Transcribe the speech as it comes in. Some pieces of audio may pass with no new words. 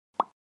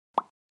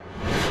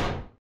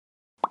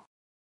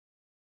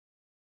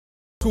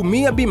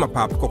Tumia Bima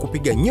Pap kwa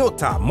kupiga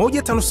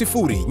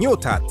 *150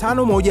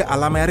 *51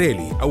 alama ya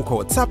reli au kwa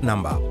WhatsApp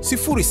namba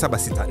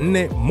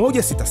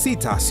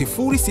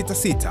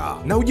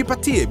 0764166066 na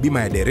ujipatie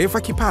bima ya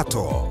dereva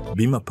kipato.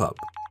 Bima Pap.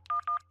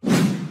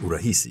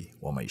 Urahisi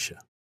wa maisha.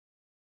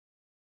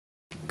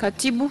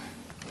 Katibu.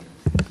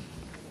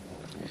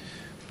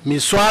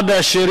 Miswada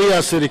ya sheria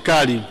ya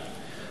serikali.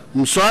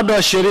 Mswada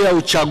wa sheria ya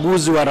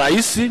uchaguzi wa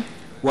Rais,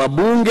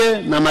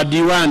 Wabunge na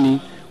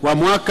Madiwani wa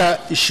mwaka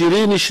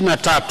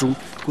 2023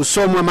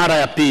 kusomwa mara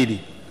ya pili.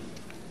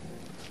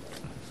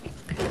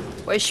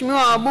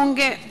 Waheshimiwa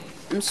wabunge,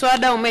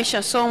 mswada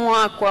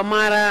umeshasomwa kwa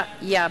mara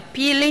ya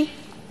pili,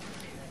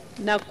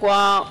 na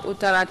kwa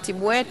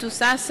utaratibu wetu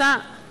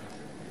sasa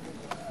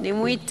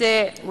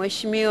nimuite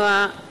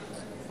Mheshimiwa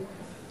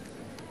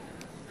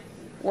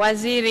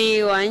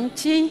Waziri wa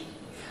Nchi.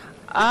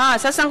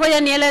 Sasa ngoja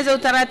nieleze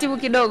utaratibu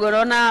kidogo,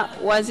 naona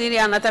waziri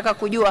anataka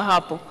kujua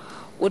hapo.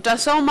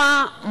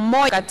 Utasoma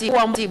mmoja kati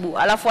wa mtibu,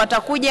 alafu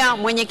atakuja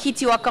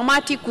mwenyekiti wa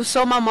kamati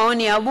kusoma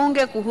maoni ya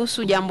bunge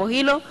kuhusu jambo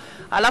hilo,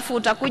 alafu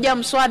utakuja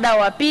mswada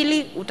wa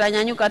pili,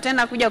 utanyanyuka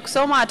tena kuja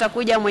kusoma,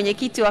 atakuja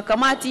mwenyekiti wa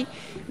kamati,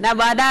 na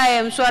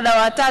baadaye mswada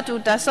wa tatu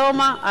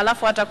utasoma,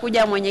 alafu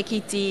atakuja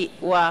mwenyekiti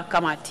wa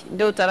kamati.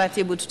 Ndio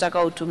utaratibu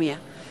tutakaotumia.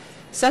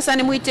 Sasa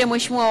nimuite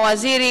Mheshimiwa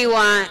Waziri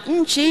wa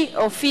Nchi,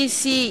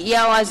 Ofisi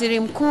ya Waziri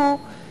Mkuu,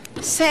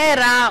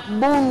 Sera,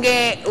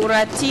 Bunge,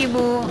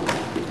 Uratibu,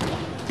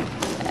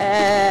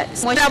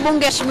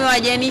 Mheshimiwa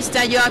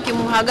Jenista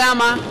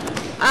Mhagama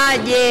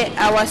aje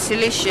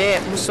awasilishe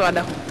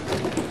mswada.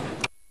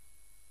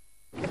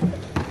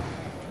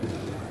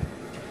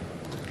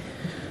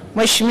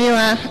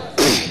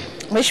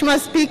 Mheshimiwa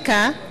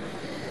Spika,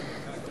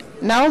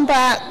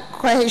 naomba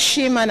kwa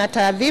heshima na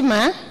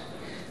taadhima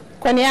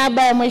kwa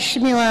niaba ya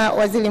Mheshimiwa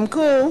Waziri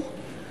Mkuu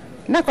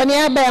na kwa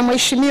niaba ya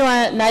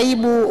Mheshimiwa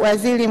Naibu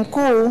Waziri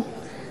Mkuu,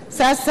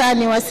 sasa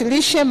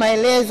niwasilishe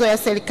maelezo ya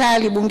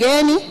serikali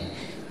bungeni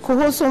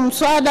kuhusu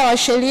mswada wa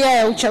sheria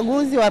ya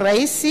uchaguzi wa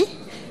Rais,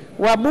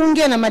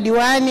 Wabunge na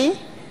Madiwani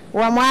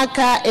wa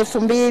mwaka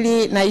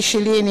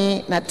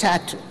 2023.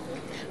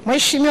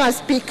 Mheshimiwa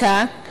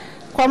Spika,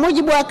 kwa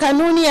mujibu wa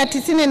kanuni ya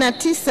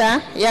 99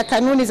 ya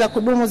kanuni za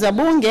kudumu za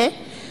Bunge,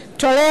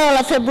 toleo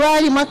la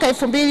Februari mwaka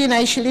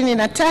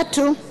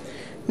 2023,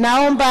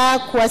 naomba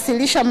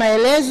kuwasilisha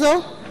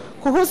maelezo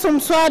kuhusu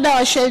mswada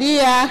wa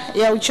sheria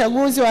ya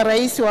uchaguzi wa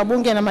Rais,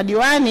 Wabunge na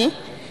Madiwani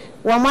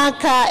wa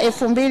mwaka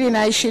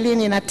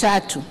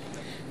 2023.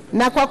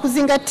 Na kwa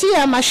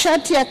kuzingatia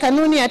masharti ya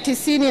kanuni ya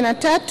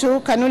 93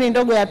 kanuni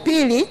ndogo ya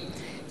pili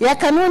ya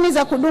kanuni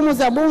za kudumu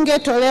za Bunge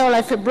toleo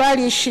la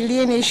Februari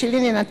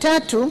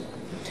 2023,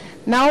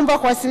 naomba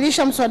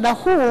kuwasilisha mswada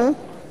huu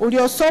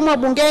uliosomwa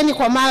bungeni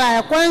kwa mara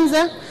ya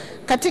kwanza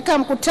katika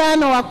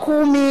mkutano wa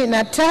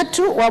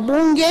 13 wa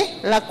Bunge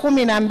la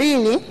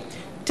 12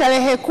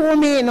 tarehe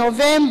 10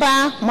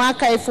 Novemba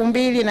mwaka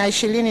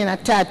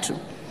 2023.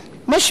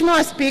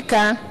 Mheshimiwa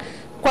Spika,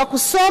 kwa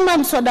kusoma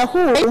mswada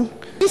huu,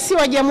 Rais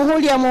wa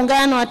Jamhuri ya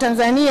Muungano wa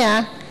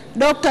Tanzania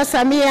Dr.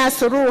 Samia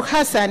Suluhu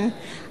Hassan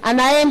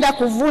anaenda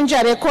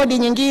kuvunja rekodi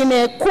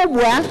nyingine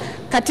kubwa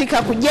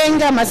katika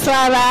kujenga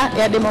masuala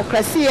ya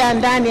demokrasia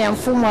ndani ya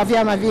mfumo wa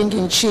vyama vingi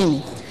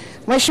nchini.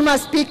 Mheshimiwa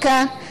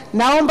Spika,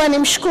 naomba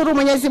nimshukuru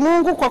Mwenyezi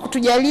Mungu kwa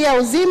kutujalia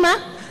uzima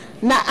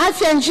na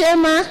afya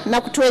njema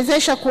na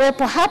kutuwezesha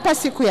kuwepo hapa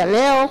siku ya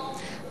leo.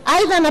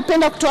 Aidha,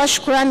 napenda kutoa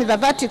shukrani za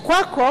dhati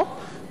kwako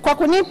kwa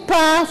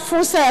kunipa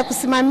fursa ya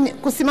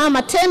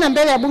kusimama tena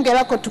mbele ya bunge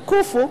lako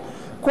tukufu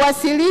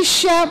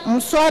kuwasilisha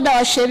mswada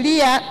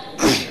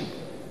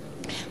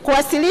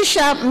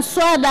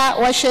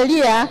wa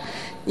sheria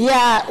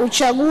ya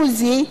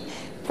uchaguzi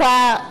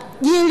kwa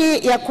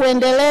ajili ya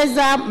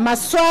kuendeleza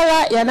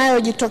masuala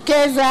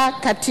yanayojitokeza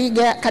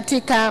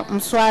katika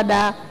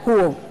mswada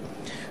huo.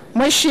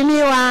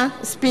 Mheshimiwa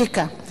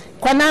Spika,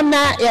 kwa namna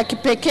ya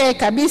kipekee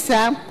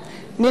kabisa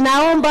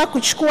ninaomba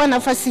kuchukua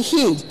nafasi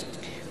hii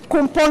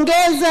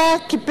kumpongeza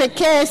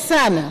kipekee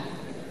sana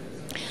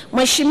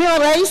Mheshimiwa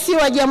Rais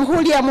wa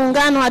Jamhuri ya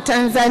Muungano wa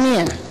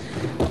Tanzania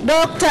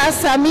Dr.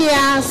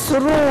 Samia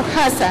Suluhu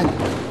Hassan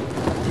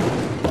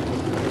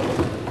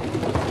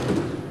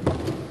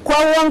kwa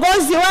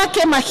uongozi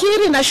wake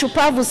mahiri na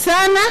shupavu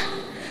sana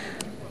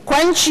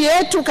kwa nchi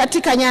yetu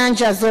katika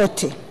nyanja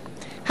zote.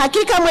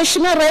 Hakika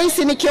Mheshimiwa Rais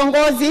ni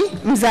kiongozi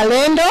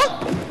mzalendo,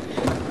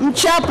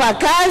 mchapa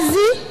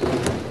kazi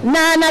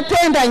na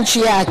anapenda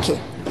nchi yake.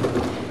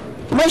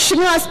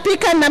 Mheshimiwa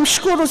Spika,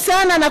 namshukuru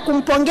sana na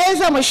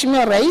kumpongeza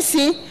Mheshimiwa Rais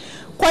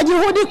kwa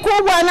juhudi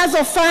kubwa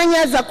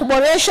anazofanya za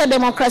kuboresha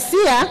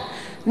demokrasia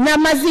na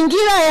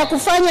mazingira ya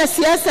kufanya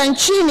siasa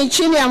nchini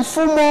chini ya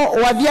mfumo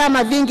wa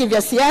vyama vingi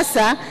vya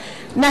siasa,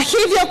 na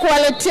hivyo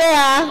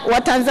kuwaletea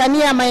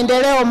Watanzania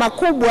maendeleo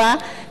makubwa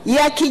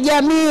ya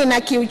kijamii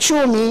na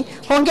kiuchumi.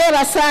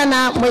 Hongera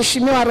sana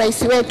Mheshimiwa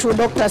Rais wetu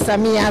Dr.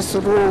 Samia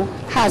Suluhu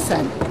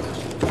Hassan.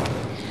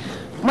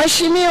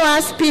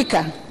 Mheshimiwa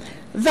Spika,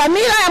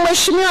 dhamira ya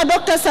Mheshimiwa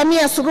Dr.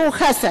 Samia Suluhu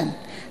Hassan,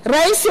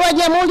 Rais wa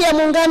Jamhuri ya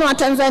Muungano wa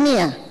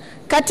Tanzania,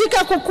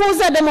 katika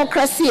kukuza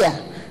demokrasia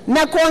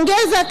na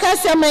kuongeza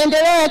kasi ya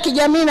maendeleo ya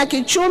kijamii na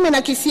kiuchumi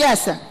na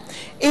kisiasa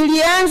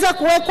ilianza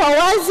kuwekwa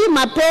wazi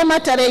mapema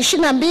tarehe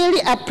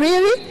 22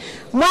 Aprili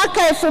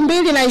mwaka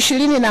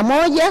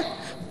 2021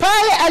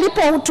 pale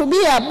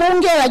alipohutubia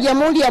Bunge la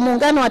Jamhuri ya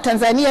Muungano wa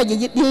Tanzania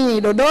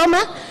jijini Dodoma.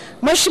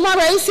 Mheshimiwa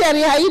Rais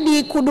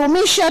aliahidi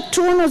kudumisha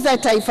tunu za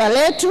taifa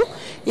letu,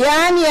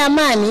 yaani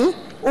amani,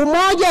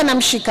 umoja na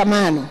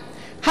mshikamano.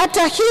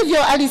 Hata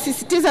hivyo,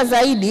 alisisitiza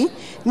zaidi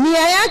nia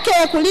yake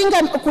ya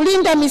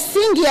kulinda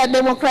misingi ya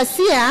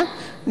demokrasia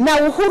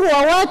na uhuru wa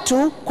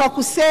watu kwa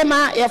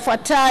kusema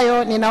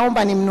yafuatayo,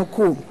 ninaomba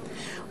nimnukuu: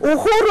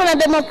 uhuru na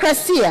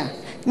demokrasia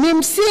ni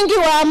msingi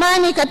wa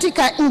amani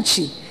katika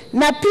nchi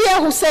na pia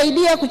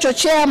husaidia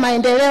kuchochea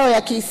maendeleo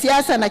ya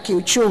kisiasa na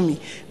kiuchumi.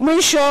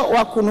 Mwisho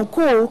wa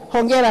kunukuu.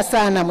 Hongera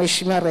sana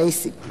Mheshimiwa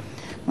Rais.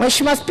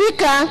 Mheshimiwa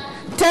Spika,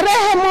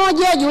 tarehe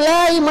 1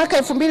 Julai mwaka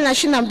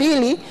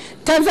 2022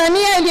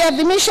 Tanzania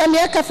iliadhimisha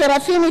miaka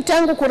 30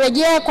 tangu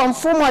kurejea kwa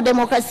mfumo wa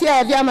demokrasia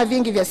ya vyama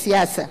vingi vya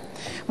siasa.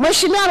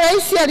 Mheshimiwa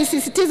Rais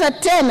alisisitiza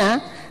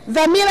tena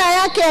dhamira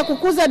yake ya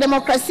kukuza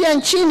demokrasia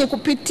nchini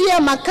kupitia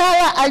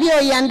makala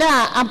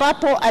aliyoiandaa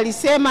ambapo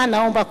alisema,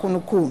 naomba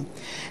kunukuu: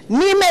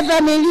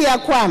 nimedhamiria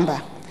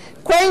kwamba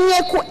kwenye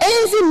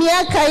kuenzi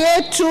miaka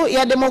yetu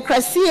ya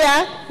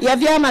demokrasia ya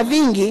vyama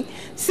vingi,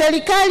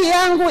 serikali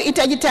yangu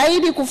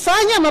itajitahidi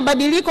kufanya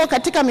mabadiliko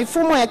katika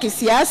mifumo ya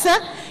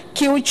kisiasa,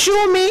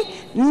 kiuchumi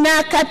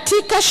na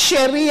katika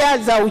sheria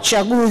za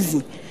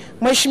uchaguzi.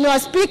 Mheshimiwa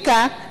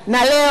Spika,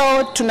 na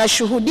leo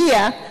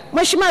tunashuhudia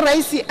Mheshimiwa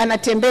Rais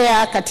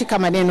anatembea katika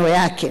maneno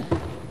yake.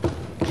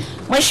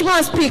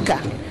 Mheshimiwa Spika,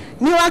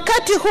 ni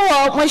wakati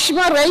huo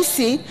Mheshimiwa Rais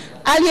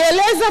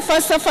alieleza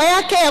falsafa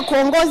yake ya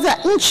kuongoza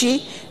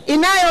nchi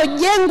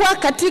inayojengwa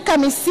katika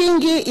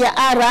misingi ya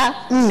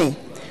R4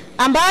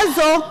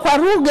 ambazo kwa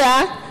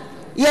lugha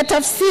ya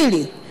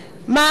tafsiri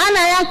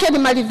maana yake ni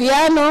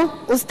maridhiano,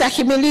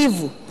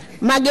 ustahimilivu,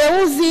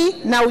 mageuzi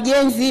na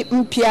ujenzi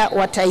mpya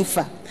wa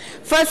taifa.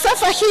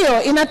 Falsafa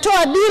hiyo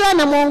inatoa dira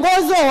na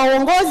mwongozo wa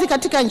uongozi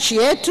katika nchi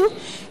yetu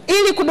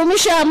ili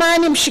kudumisha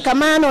amani,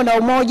 mshikamano na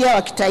umoja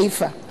wa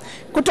kitaifa.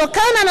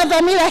 Kutokana na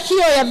dhamira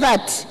hiyo ya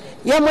dhati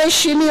ya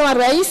Mheshimiwa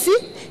Rais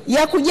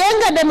ya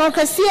kujenga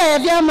demokrasia ya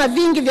vyama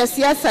vingi vya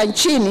siasa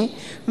nchini,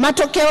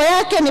 matokeo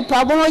yake ni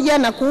pamoja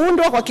na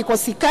kuundwa kwa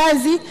kikosi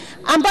kazi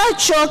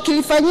ambacho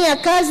kilifanyia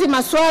kazi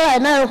masuala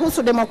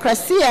yanayohusu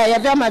demokrasia ya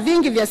vyama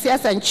vingi vya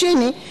siasa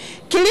nchini,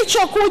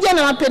 kilichokuja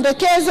na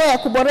mapendekezo ya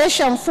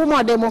kuboresha mfumo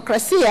wa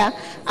demokrasia,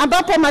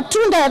 ambapo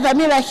matunda ya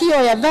dhamira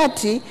hiyo ya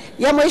dhati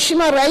ya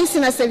Mheshimiwa Rais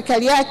na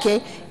serikali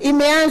yake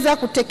imeanza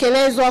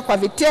kutekelezwa kwa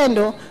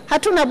vitendo.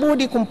 Hatuna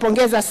budi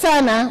kumpongeza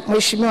sana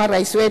Mheshimiwa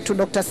Rais wetu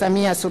Dr.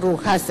 Samia Suluhu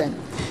Hassan.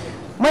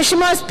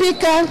 Mheshimiwa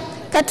Spika,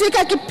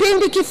 katika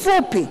kipindi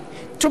kifupi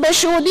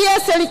tumeshuhudia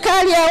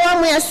serikali ya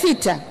awamu ya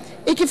 6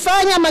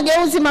 ikifanya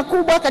mageuzi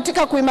makubwa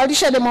katika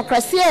kuimarisha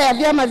demokrasia ya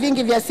vyama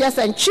vingi vya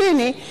siasa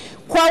nchini,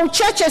 kwa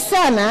uchache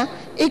sana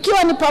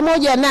ikiwa ni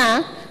pamoja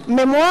na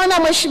mmemwona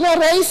Mheshimiwa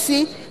Rais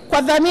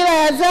kwa dhamira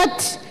ya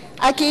dhati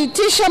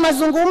akiitisha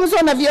mazungumzo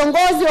na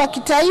viongozi wa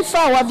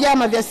kitaifa wa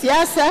vyama vya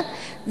siasa,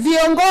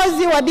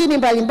 viongozi wa dini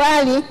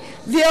mbalimbali,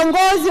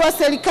 viongozi wa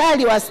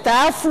serikali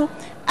wastaafu,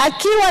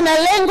 akiwa na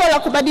lengo la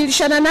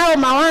kubadilishana nao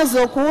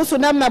mawazo kuhusu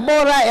namna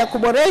bora ya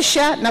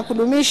kuboresha na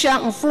kudumisha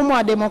mfumo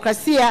wa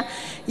demokrasia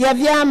ya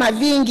vyama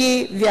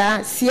vingi vya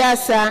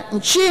siasa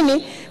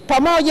nchini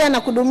pamoja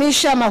na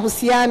kudumisha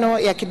mahusiano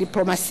ya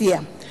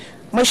kidiplomasia.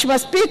 Mheshimiwa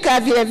Spika,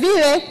 vile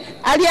vile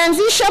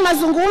alianzisha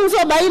mazungumzo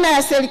baina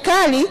ya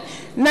serikali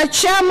na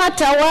chama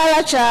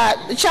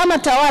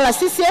tawala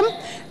CCM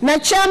na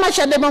chama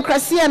cha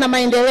demokrasia na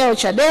maendeleo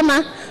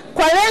Chadema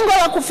kwa lengo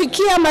la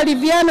kufikia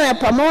maridhiano ya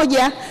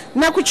pamoja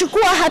na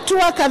kuchukua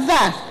hatua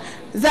kadhaa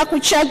za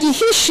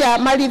kuchajihisha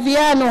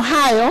maridhiano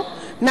hayo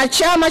na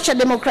chama cha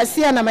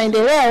demokrasia na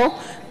maendeleo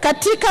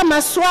katika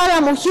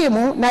masuala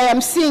muhimu na ya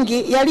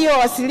msingi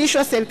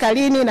yaliyowasilishwa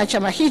serikalini na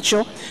chama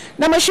hicho.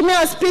 Na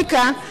Mheshimiwa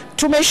Spika,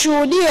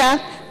 tumeshuhudia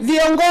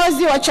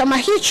viongozi wa chama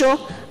hicho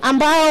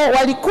ambao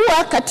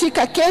walikuwa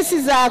katika kesi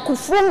za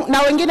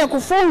na wengine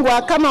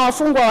kufungwa kama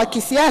wafungwa wa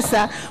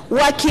kisiasa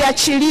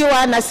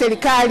wakiachiliwa na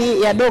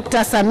serikali ya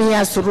Dr.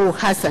 Samia Suluhu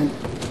Hassan.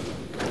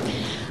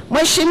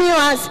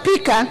 Mheshimiwa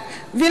Spika,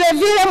 vile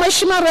vile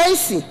Mheshimiwa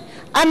Rais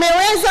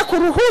ameweza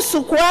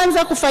kuruhusu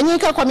kuanza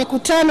kufanyika kwa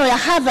mikutano ya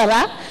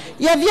hadhara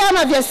ya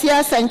vyama vya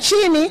siasa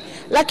nchini,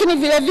 lakini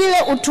vile vile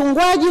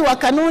utungwaji wa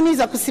kanuni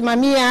za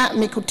kusimamia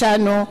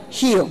mikutano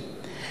hiyo.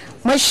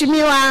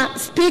 Mheshimiwa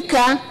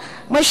Spika,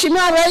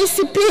 Mheshimiwa Rais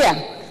pia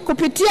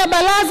kupitia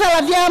Baraza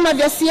la Vyama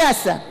vya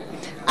Siasa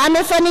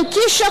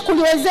amefanikisha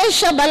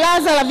kuliwezesha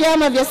Baraza la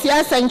Vyama vya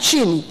Siasa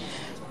nchini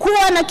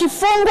kuwa na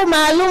kifungu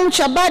maalum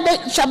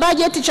cha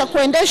bajeti cha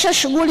kuendesha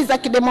shughuli za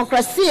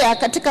kidemokrasia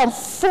katika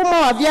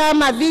mfumo wa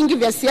vyama vingi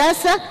vya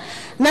siasa,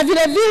 na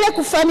vile vile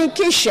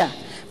kufanikisha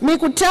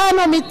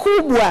mikutano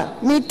mikubwa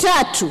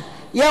 3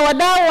 ya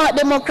wadau wa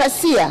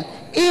demokrasia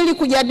ili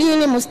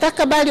kujadili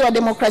mustakabali wa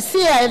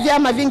demokrasia ya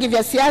vyama vingi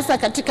vya siasa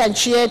katika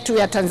nchi yetu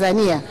ya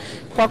Tanzania.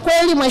 Kwa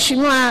kweli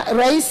Mheshimiwa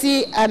Rais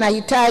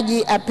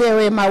anahitaji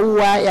apewe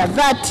maua ya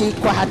dhati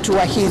kwa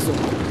hatua hizo.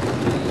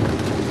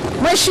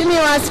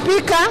 Mheshimiwa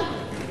Spika,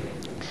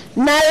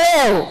 na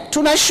leo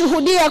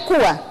tunashuhudia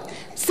kuwa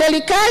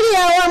serikali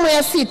ya awamu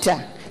ya 6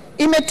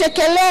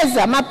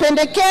 imetekeleza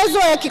mapendekezo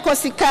ya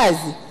kikosi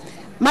kazi,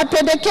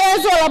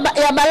 mapendekezo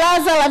ya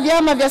baraza la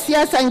vyama vya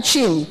siasa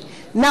nchini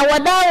na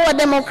wadau wa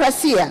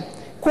demokrasia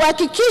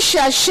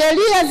kuhakikisha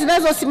sheria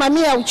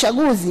zinazosimamia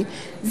uchaguzi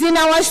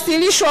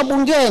zinawasilishwa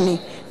bungeni,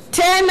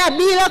 tena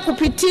bila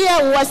kupitia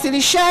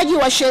uwasilishaji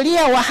wa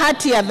sheria wa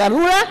hati ya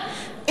dharura,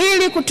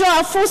 ili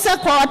kutoa fursa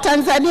kwa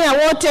Watanzania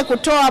wote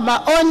kutoa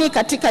maoni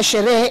katika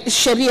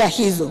sheria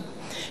hizo.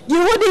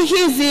 Juhudi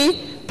hizi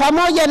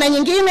pamoja na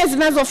nyingine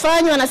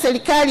zinazofanywa na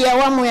serikali ya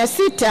awamu ya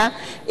 6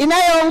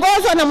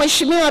 inayoongozwa na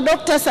Mheshimiwa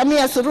Dr.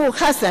 Samia Suluhu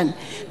Hassan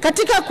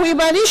katika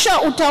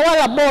kuimarisha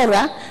utawala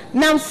bora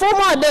na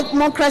mfumo wa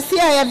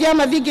demokrasia ya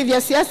vyama vingi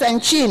vya siasa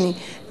nchini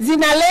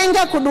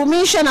zinalenga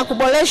kudumisha na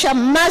kuboresha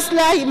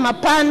maslahi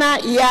mapana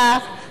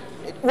ya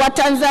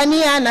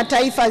Watanzania na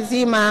taifa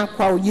zima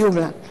kwa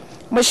ujumla.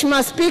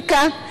 Mheshimiwa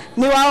Spika,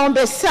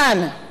 niwaombe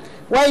sana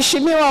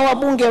waheshimiwa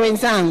wabunge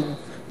wenzangu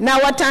na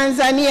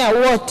Watanzania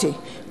wote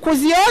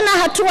kuziona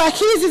hatua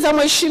hizi za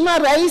Mheshimiwa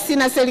Rais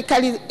na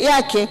serikali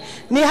yake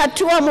ni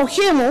hatua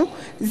muhimu,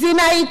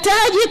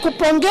 zinahitaji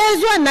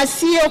kupongezwa na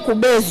sio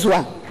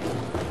kubezwa.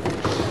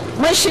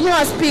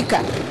 Mheshimiwa Spika,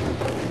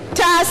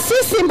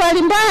 taasisi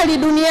mbalimbali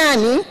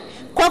duniani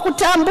kwa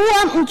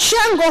kutambua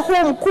mchango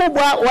huu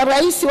mkubwa wa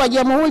Rais wa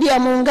Jamhuri ya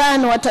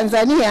Muungano wa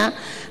Tanzania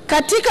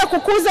katika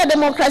kukuza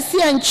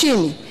demokrasia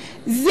nchini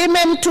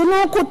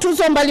zimemtunuku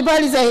tuzo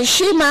mbalimbali za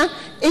heshima,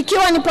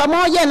 ikiwa ni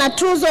pamoja na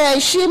tuzo ya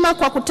heshima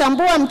kwa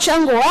kutambua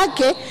mchango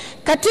wake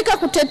katika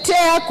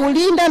kutetea,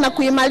 kulinda na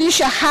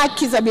kuimarisha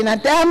haki za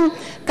binadamu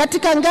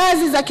katika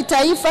ngazi za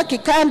kitaifa,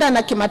 kikanda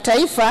na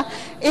kimataifa,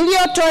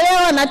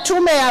 iliyotolewa na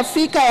Tume ya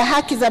Afrika ya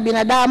Haki za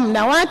Binadamu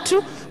na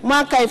Watu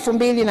mwaka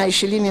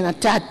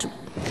 2023.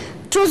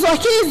 Tuzo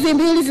hizi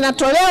mbili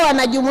zinatolewa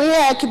na Jumuiya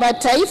ya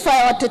Kimataifa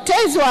ya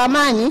Watetezi wa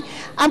Amani,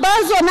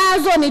 ambazo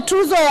nazo ni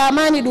tuzo ya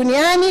amani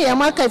duniani ya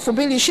mwaka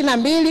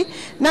 2022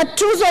 na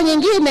tuzo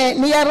nyingine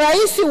ni ya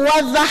Rais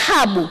wa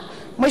dhahabu.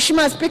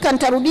 Mheshimiwa Spika,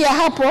 nitarudia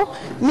hapo,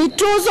 ni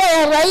tuzo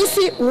ya Rais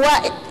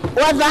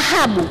wa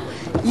dhahabu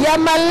ya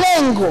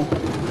malengo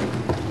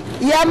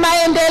ya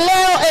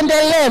maendeleo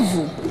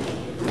endelevu,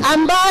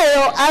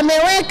 ambayo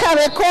ameweka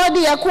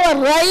rekodi ya kuwa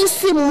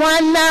rais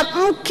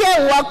mwanamke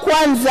wa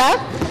kwanza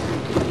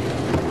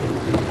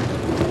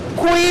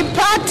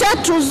kuipata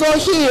tuzo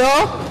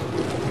hiyo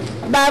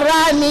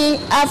barani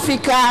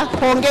Afrika.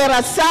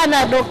 Hongera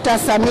sana Dr.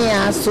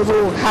 Samia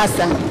Suluhu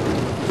Hassan.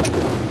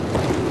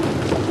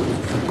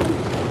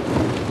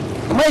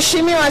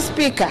 Mheshimiwa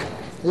Spika,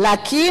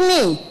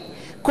 lakini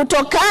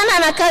kutokana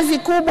na kazi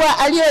kubwa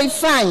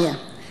aliyoifanya,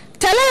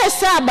 tarehe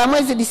 7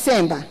 mwezi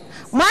Disemba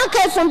mwaka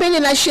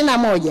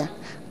 2021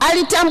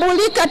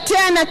 alitambulika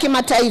tena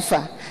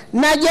kimataifa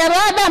na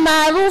jarada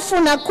maarufu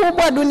na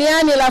kubwa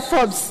duniani la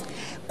Forbes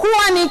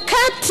kuwa ni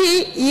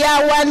kati ya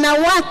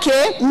wanawake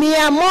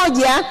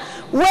 100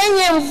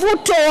 wenye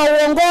mvuto wa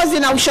uongozi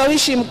na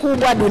ushawishi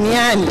mkubwa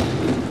duniani.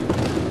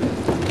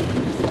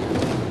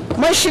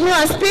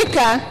 Mheshimiwa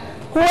Spika,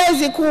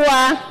 huwezi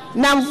kuwa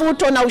na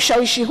mvuto na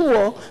ushawishi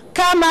huo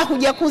kama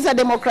hujakuza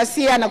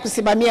demokrasia na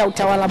kusimamia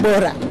utawala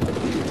bora.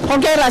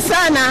 Hongera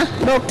sana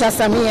Dr.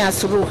 Samia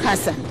Suluhu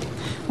Hassan.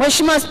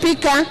 Mheshimiwa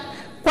Spika,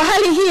 kwa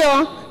hali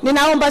hiyo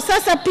ninaomba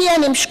sasa pia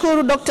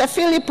nimshukuru Dr.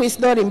 Philip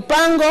Isdori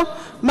Mpango,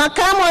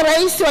 Makamu wa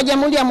Rais wa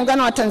Jamhuri ya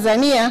Muungano wa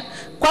Tanzania,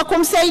 kwa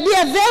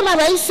kumsaidia vema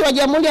Rais wa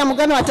Jamhuri ya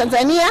Muungano wa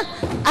Tanzania.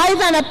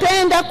 Aidha,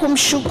 napenda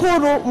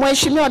kumshukuru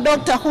Mheshimiwa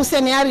Dr.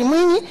 Hussein Ali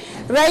Mwinyi,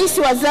 Rais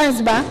wa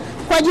Zanzibar,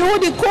 kwa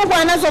juhudi kubwa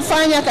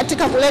anazofanya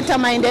katika kuleta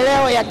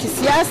maendeleo ya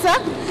kisiasa,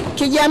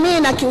 kijamii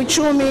na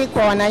kiuchumi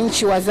kwa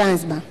wananchi wa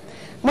Zanzibar.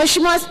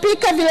 Mheshimiwa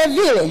Spika, vile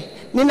vile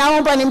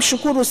ninaomba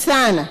nimshukuru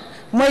sana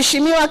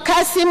Mheshimiwa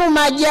Kasimu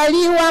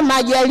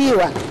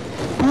Majaliwa,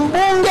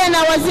 mbunge na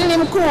waziri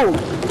mkuu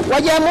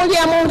wa Jamhuri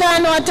ya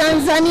Muungano wa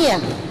Tanzania,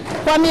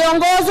 kwa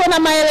miongozo na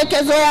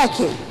maelekezo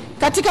yake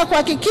katika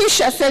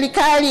kuhakikisha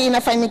serikali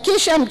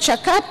inafanikisha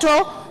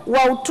mchakato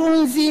wa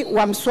utunzi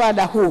wa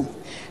mswada huu.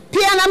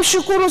 Pia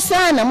namshukuru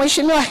sana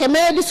Mheshimiwa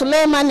Hemed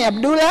Suleiman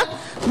Abdullah,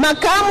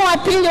 makamu wa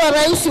pili wa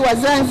rais wa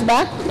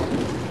Zanzibar,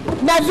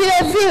 na vile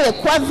vile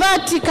kwa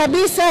dhati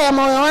kabisa ya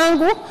moyo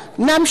wangu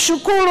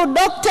namshukuru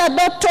Dr.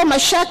 Doto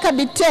Mashaka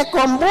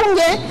Biteko,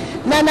 mbunge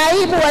na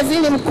naibu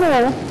waziri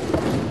mkuu,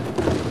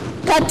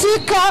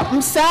 katika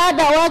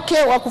msaada wake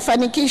wa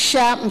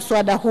kufanikisha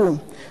mswada huu.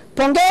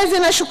 Pongezi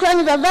na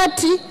shukrani za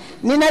dhati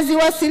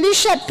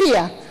ninaziwasilisha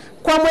pia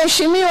kwa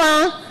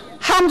Mheshimiwa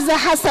Hamza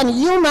Hassan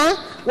Juma,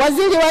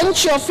 waziri wa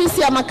Nchi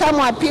Ofisi ya makamu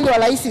wa pili wa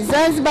rais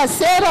Zanzibar,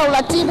 Sera,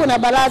 Uratibu na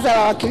Baraza la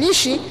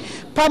Wawakilishi,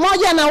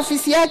 pamoja na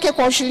ofisi yake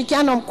kwa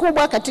ushirikiano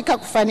mkubwa katika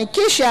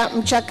kufanikisha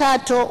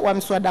mchakato wa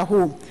mswada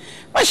huu.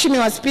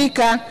 Mheshimiwa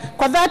Spika,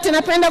 kwa dhati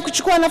napenda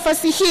kuchukua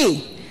nafasi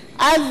hii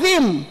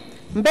adhimu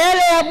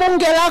mbele ya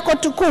bunge lako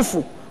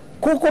tukufu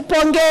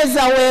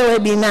kukupongeza wewe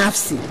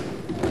binafsi.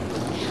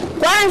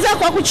 Kwanza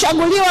kwa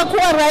kuchaguliwa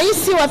kuwa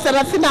rais wa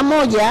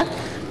 31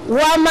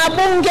 wa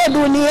mabunge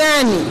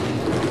duniani.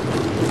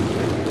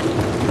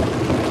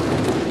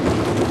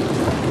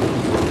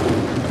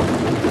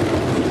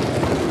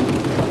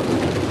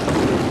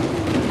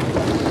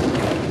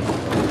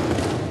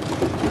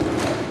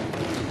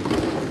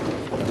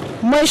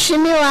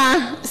 Mheshimiwa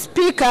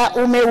Spika,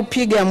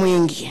 umeupiga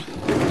mwingi,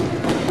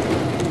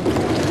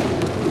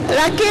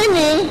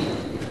 lakini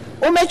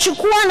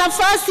umechukua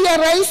nafasi ya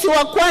rais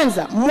wa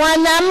kwanza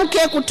mwanamke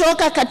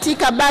kutoka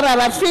katika bara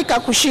la Afrika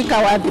kushika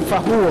wadhifa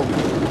huo.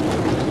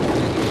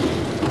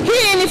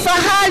 Hii ni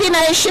fahari na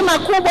heshima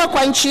kubwa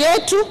kwa nchi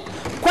yetu,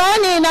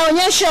 kwani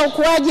inaonyesha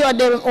ukuaji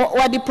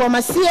wa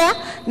diplomasia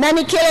na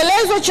ni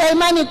kielelezo cha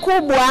imani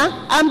kubwa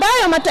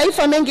ambayo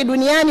mataifa mengi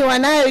duniani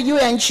wanayo juu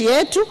ya nchi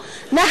yetu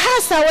na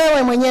hasa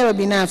wewe mwenyewe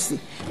binafsi.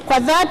 Kwa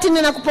dhati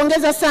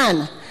ninakupongeza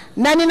sana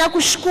na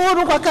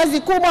ninakushukuru kwa kazi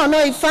kubwa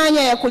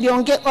unayoifanya ya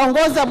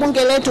kuliongoza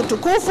bunge letu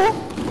tukufu,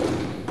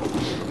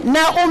 na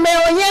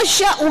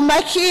umeonyesha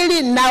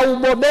umakini na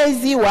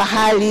ubobezi wa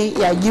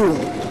hali ya juu.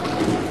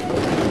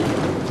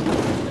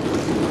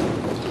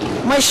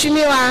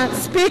 Mheshimiwa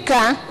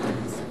Spika,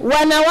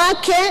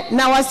 wanawake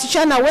na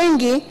wasichana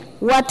wengi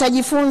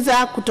watajifunza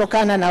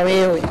kutokana na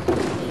wewe.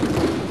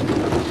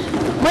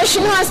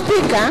 Mheshimiwa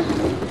Spika,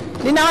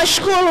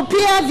 ninawashukuru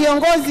pia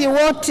viongozi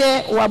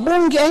wote wa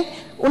Bunge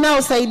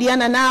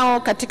unaosaidiana nao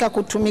katika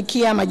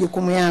kutumikia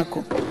majukumu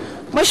yako.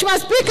 Mheshimiwa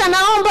Spika,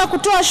 naomba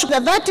kutoa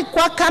shukrani dhati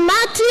kwa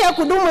kamati ya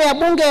kudumu ya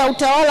Bunge ya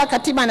Utawala,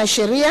 Katiba na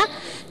Sheria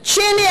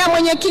chini ya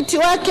mwenyekiti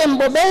wake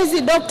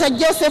mbobezi Dr.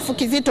 Joseph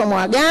Kizito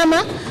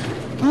Mhagama,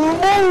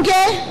 mbunge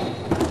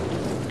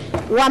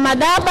wa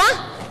Madaba,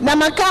 na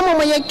makamu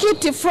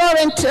mwenyekiti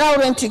Florent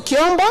Laurent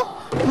Kiombo,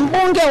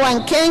 mbunge wa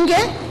Nkenge,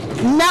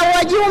 na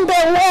wajumbe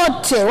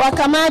wote wa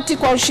kamati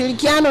kwa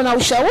ushirikiano na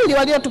ushauri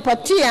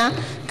waliotupatia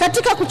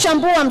katika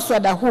kuchambua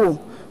mswada huu.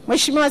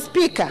 Mheshimiwa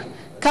Spika,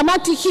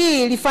 kamati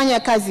hii ilifanya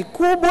kazi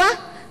kubwa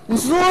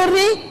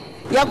nzuri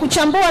ya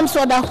kuchambua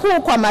mswada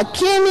huu kwa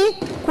makini,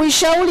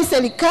 kuishauri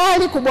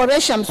serikali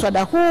kuboresha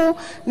mswada huu,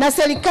 na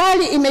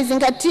serikali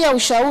imezingatia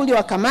ushauri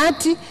wa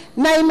kamati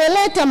na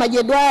imeleta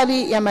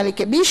majedwali ya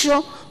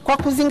marekebisho kwa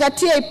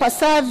kuzingatia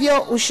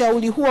ipasavyo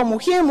ushauri huo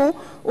muhimu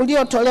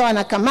uliotolewa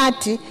na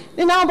kamati.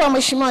 Ninaomba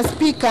Mheshimiwa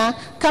Spika,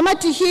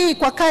 kamati hii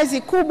kwa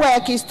kazi kubwa ya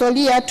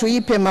kihistoria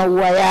tuipe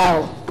maua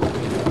yao.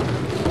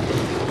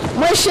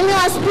 Mheshimiwa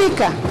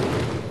Spika,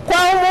 kwa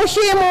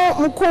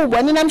umuhimu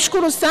mkubwa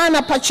ninamshukuru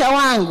sana pacha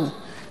wangu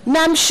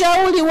na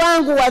mshauri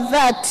wangu wa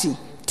dhati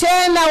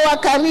tena wa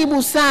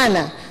karibu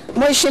sana,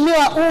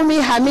 Mheshimiwa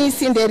Umi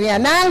Hamisi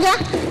Nderiananga,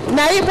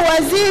 naibu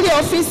waziri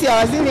ofisi ya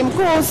Waziri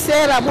Mkuu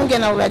Sera, Bunge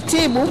na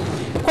Uratibu,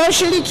 kwa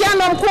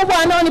ushirikiano mkubwa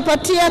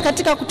anaonipatia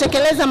katika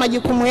kutekeleza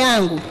majukumu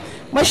yangu.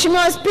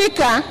 Mheshimiwa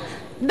Spika,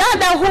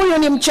 dada huyu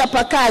ni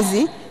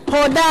mchapakazi,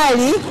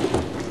 hodari,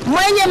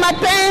 mwenye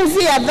mapenzi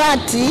ya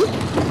dhati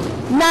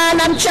na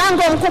ana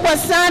mchango mkubwa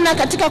sana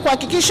katika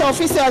kuhakikisha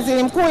ofisi ya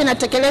Waziri Mkuu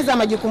inatekeleza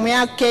majukumu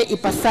yake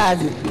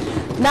ipasavyo.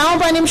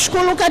 Naomba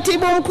nimshukuru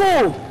katibu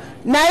mkuu,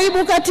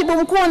 naibu katibu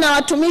mkuu na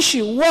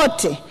watumishi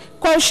wote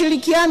kwa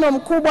ushirikiano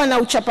mkubwa na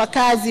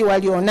uchapakazi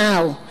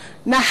walionao,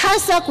 na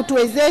hasa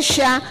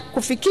kutuwezesha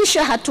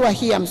kufikisha hatua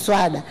hii ya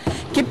mswada.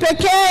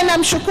 Kipekee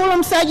namshukuru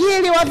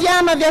msajili wa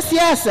vyama vya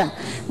siasa,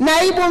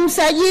 naibu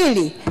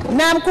msajili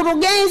na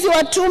mkurugenzi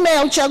wa tume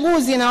ya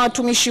uchaguzi na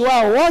watumishi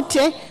wao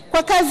wote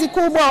kwa kazi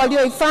kubwa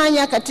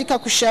walioifanya katika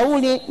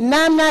kushauri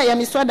namna ya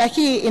miswada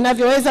hii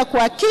inavyoweza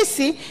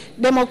kuakisi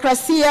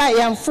demokrasia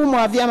ya mfumo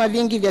wa vyama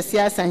vingi vya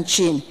siasa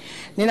nchini.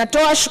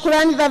 Ninatoa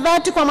shukrani za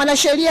dhati kwa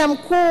mwanasheria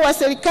mkuu wa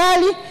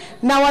serikali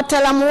na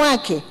wataalamu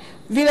wake,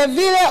 vile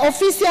vile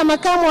ofisi ya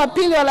makamu wa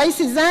pili wa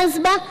Rais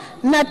Zanzibar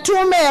na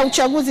tume ya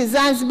uchaguzi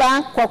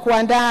Zanzibar kwa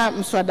kuandaa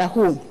mswada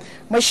huu.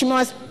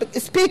 Mheshimiwa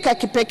Spika,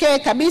 kipekee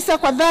kabisa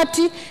kwa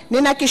dhati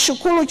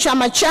ninakishukuru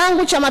chama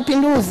changu cha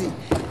Mapinduzi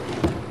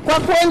kwa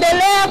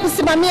kuendelea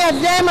kusimamia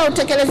vyema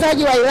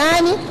utekelezaji wa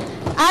ilani.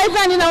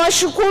 Aidha,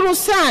 ninawashukuru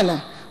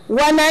sana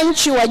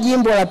wananchi wa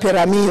jimbo la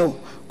Peramiho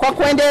kwa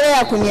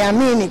kuendelea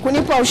kuniamini,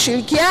 kunipa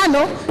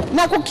ushirikiano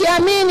na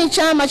kukiamini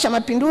Chama cha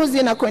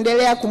Mapinduzi na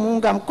kuendelea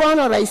kumuunga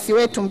mkono rais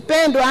wetu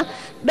mpendwa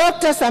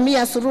Dr.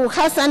 Samia Suluhu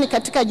Hassan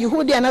katika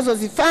juhudi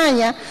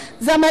anazozifanya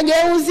za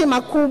mageuzi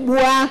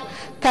makubwa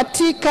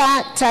katika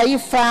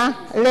taifa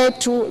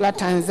letu la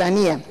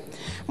Tanzania.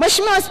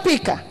 Mheshimiwa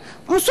Spika,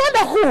 mswada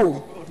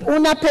huu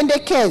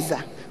unapendekeza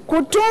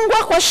kutungwa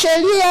kwa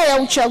sheria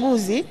ya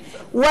uchaguzi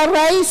wa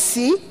rais,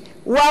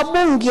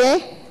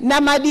 wabunge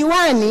na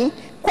madiwani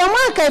kwa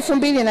mwaka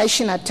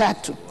 2023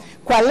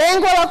 kwa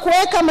lengo la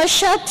kuweka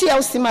masharti ya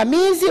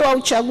usimamizi wa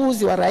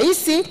uchaguzi wa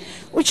rais,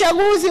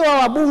 uchaguzi wa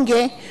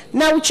wabunge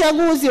na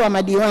uchaguzi wa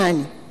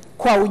madiwani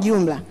kwa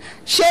ujumla.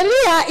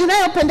 Sheria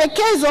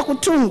inayopendekezwa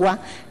kutungwa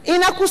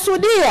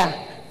inakusudia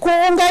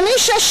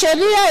kuunganisha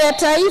sheria ya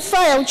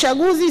taifa ya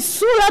uchaguzi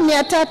sura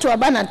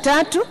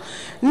 343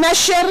 na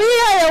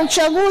sheria ya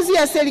uchaguzi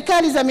ya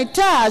serikali za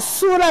mitaa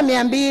sura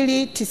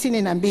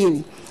 292.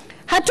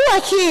 Hatua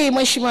hii,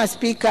 Mheshimiwa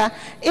Spika,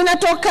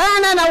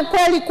 inatokana na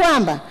ukweli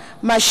kwamba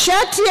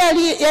masharti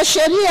ya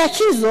sheria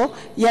hizo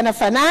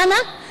yanafanana,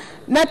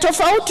 na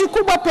tofauti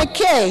kubwa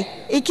pekee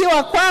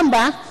ikiwa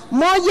kwamba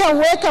moja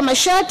huweka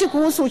masharti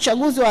kuhusu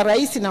uchaguzi wa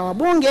rais na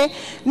wabunge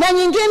na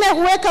nyingine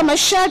huweka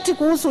masharti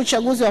kuhusu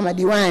uchaguzi wa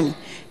madiwani.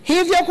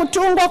 Hivyo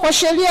kutungwa kwa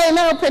sheria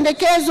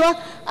inayopendekezwa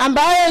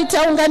ambayo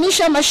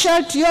itaunganisha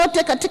masharti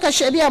yote katika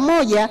sheria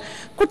moja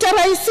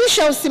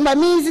kutarahisisha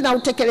usimamizi na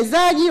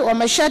utekelezaji wa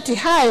masharti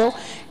hayo,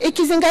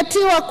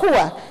 ikizingatiwa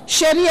kuwa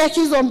sheria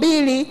hizo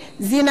mbili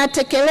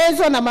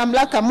zinatekelezwa na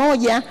mamlaka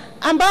moja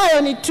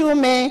ambayo ni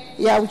Tume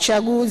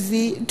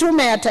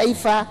ya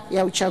Taifa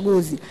ya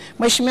Uchaguzi.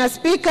 Mheshimiwa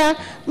Spika,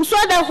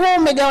 mswada huu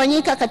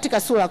umegawanyika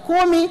katika sura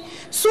 10.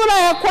 Sura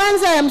ya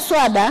kwanza ya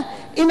mswada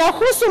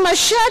inahusu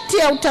masharti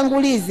ya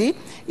utangulizi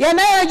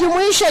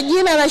yanayojumuisha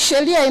jina la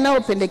sheria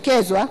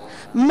inayopendekezwa,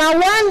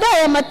 mawanda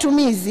ya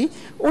matumizi,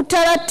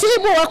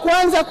 utaratibu wa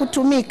kuanza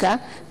kutumika,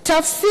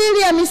 tafsiri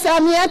ya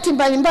misamiati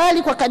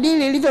mbalimbali kwa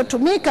kadiri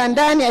ilivyotumika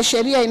ndani ya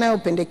sheria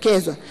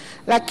inayopendekezwa.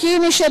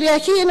 Lakini sheria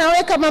hii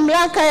inaweka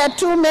mamlaka ya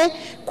tume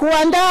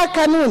kuandaa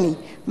kanuni,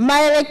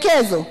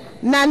 maelekezo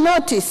na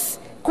notice,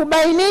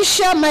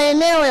 kubainisha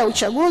maeneo ya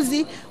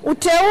uchaguzi,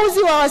 uteuzi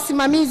wa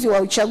wasimamizi wa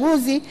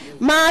uchaguzi,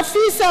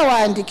 maafisa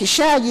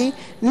waandikishaji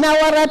na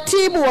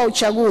waratibu wa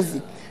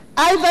uchaguzi.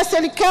 Aidha,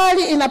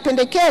 serikali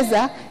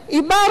inapendekeza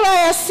ibara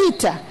ya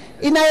 6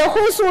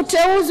 inayohusu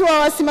uteuzi wa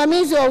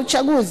wasimamizi wa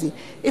uchaguzi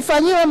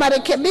ifanyiwe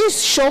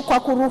marekebisho kwa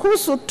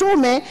kuruhusu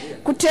tume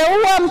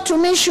kuteua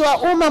mtumishi wa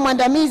umma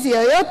mwandamizi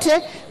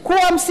yoyote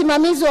kuwa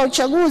msimamizi wa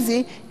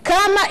uchaguzi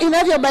kama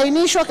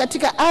inavyobainishwa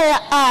katika aya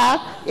A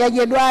ya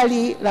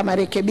jedwali la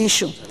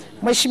marekebisho.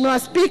 Mheshimiwa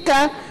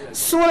Spika,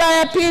 sura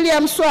ya pili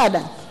ya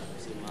mswada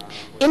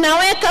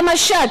inaweka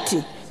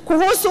masharti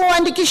kuhusu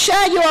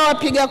uandikishaji wa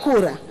wapiga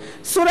kura.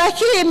 Sura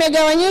hii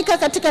imegawanyika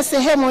katika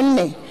sehemu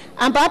 4,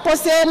 ambapo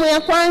sehemu ya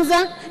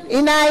kwanza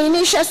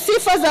inaainisha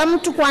sifa za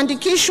mtu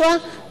kuandikishwa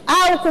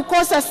au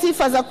kukosa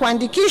sifa za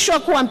kuandikishwa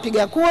kuwa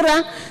mpiga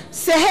kura,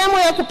 sehemu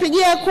ya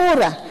kupigia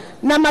kura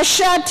na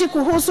masharti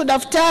kuhusu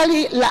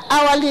daftari la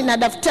awali na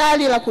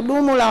daftari la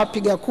kudumu la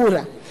wapiga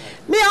kura.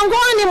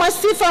 Miongoni mwa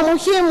sifa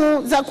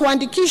muhimu za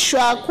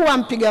kuandikishwa kuwa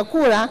mpiga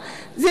kura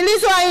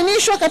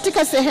zilizoainishwa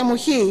katika sehemu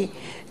hii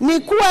ni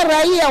kuwa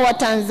raia wa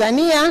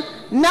Tanzania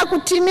na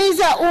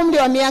kutimiza umri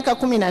wa miaka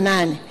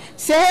 18.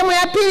 Sehemu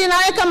ya pili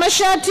inaweka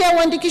masharti ya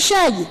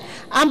uandikishaji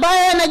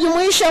ambayo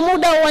yanajumuisha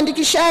muda wa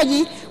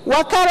uandikishaji,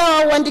 wakala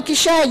wa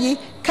uandikishaji,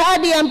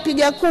 kadi ya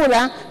mpiga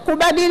kura,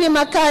 kubadili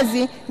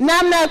makazi,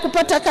 namna ya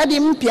kupata kadi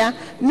mpya,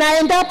 na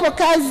endapo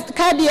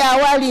kadi ya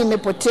awali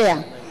imepotea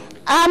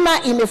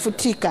ama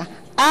imefutika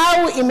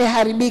au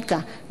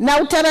imeharibika,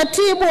 na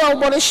utaratibu wa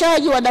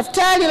uboreshaji wa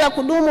daftari la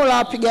kudumu la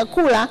wapiga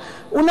kura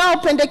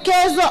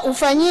unaopendekezwa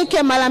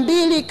ufanyike mara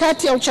 2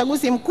 kati ya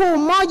uchaguzi mkuu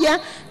mmoja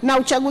na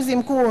uchaguzi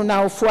mkuu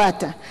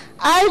unaofuata.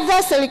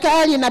 Aidha,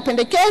 serikali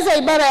inapendekeza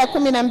ibara ya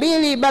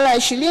 12, ibara ya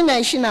 20 na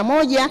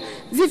 21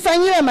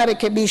 zifanyiwe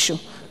marekebisho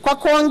kwa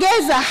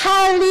kuongeza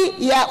hali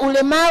ya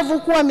ulemavu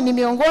kuwa ni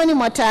miongoni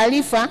mwa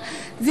taarifa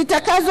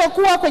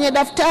zitakazokuwa kwenye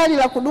daftari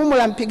la kudumu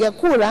la mpiga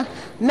kura,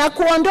 na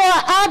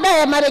kuondoa ada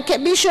ya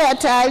marekebisho ya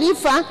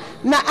taarifa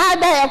na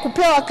ada ya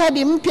kupewa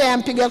kadi mpya ya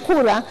mpiga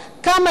kura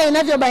kama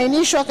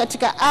inavyobainishwa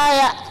katika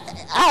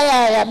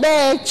aya ya B,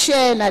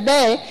 C na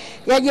D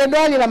ya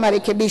jedwali la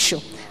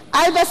marekebisho.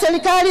 Aidha,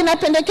 serikali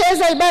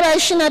inapendekeza ibara ya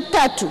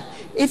 23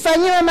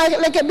 ifanyiwe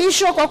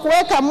marekebisho kwa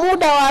kuweka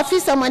muda wa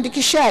afisa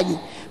mwandikishaji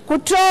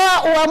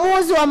kutoa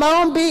uamuzi wa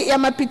maombi ya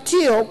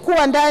mapitio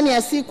kuwa ndani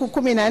ya siku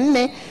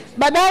 14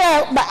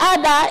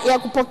 baada ya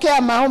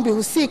kupokea maombi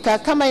husika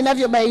kama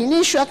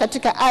inavyobainishwa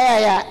katika aya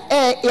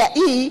ya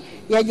E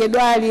ya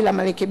jedwali la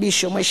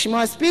marekebisho.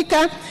 Mheshimiwa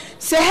Spika,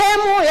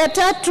 sehemu ya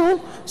 3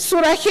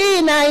 sura hii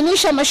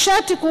inaainisha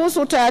masharti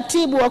kuhusu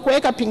utaratibu wa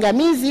kuweka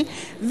pingamizi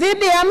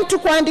dhidi ya mtu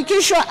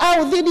kuandikishwa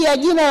au dhidi ya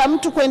jina la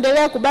mtu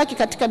kuendelea kubaki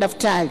katika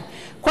daftari.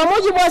 Kwa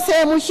mujibu wa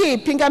sehemu hii,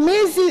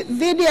 pingamizi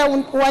dhidi ya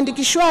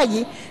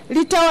uandikishwaji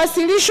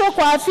litawasilishwa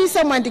kwa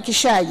afisa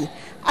mwandikishaji.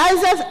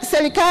 Aidha,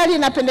 serikali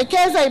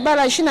inapendekeza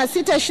ibara 26,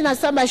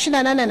 27,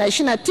 28 na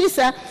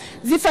 29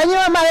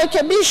 zifanyiwe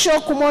marekebisho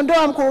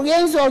kumwondoa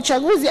mkurugenzi wa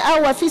uchaguzi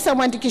au afisa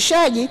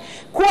mwandikishaji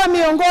kuwa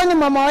miongoni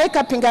mwa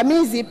waweka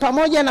pingamizi,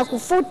 pamoja na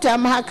kufuta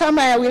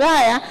mahakama ya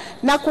wilaya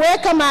na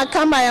kuweka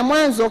mahakama ya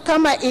mwanzo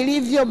kama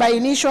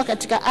ilivyobainishwa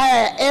katika aya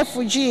ya F,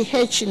 G,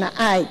 H na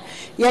I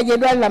ya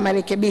jedwali la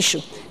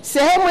marekebisho.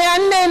 Sehemu ya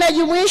 4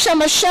 inajumuisha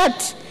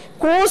masharti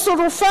kuhusu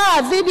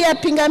rufaa dhidi ya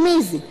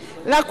pingamizi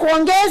la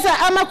kuongeza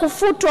ama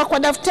kufutwa kwa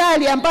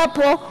daftari,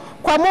 ambapo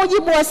kwa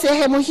mujibu wa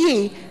sehemu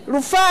hii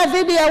rufaa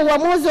dhidi ya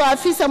uamuzi wa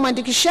afisa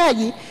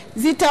mwandikishaji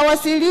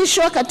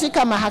zitawasilishwa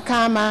katika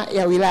mahakama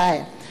ya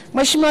wilaya.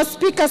 Mheshimiwa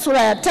Spika,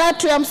 sura ya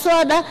 3 ya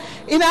mswada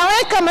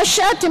inaweka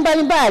masharti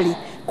mbalimbali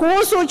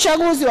kuhusu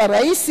uchaguzi wa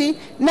rais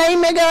na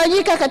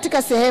imegawanyika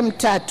katika sehemu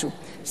 3.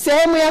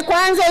 Sehemu ya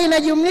kwanza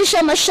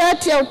inajumlisha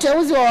masharti ya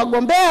uteuzi wa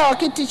wagombea wa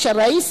kiti cha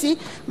rais,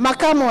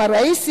 makamu wa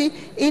rais,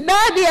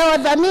 idadi ya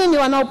wadhamini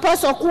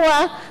wanaopaswa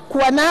kuwa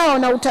kuwa nao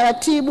na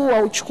utaratibu wa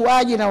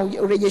uchukuaji na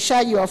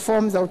urejeshaji wa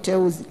fomu za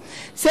uteuzi.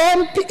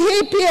 Sehemu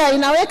hii pia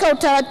inaweka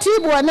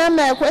utaratibu wa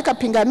namna ya kuweka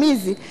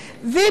pingamizi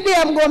dhidi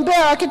ya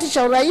mgombea wa kiti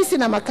cha urais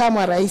na makamu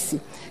wa rais.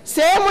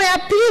 Sehemu ya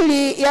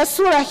pili ya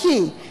sura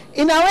hii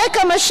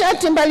inaweka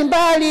masharti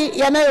mbalimbali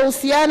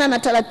yanayohusiana na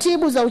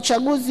taratibu za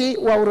uchaguzi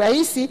wa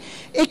urais,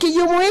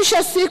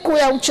 ikijumuisha siku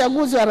ya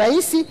uchaguzi wa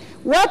rais,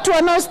 watu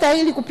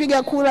wanaostahili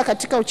kupiga kura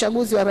katika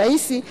uchaguzi wa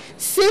rais,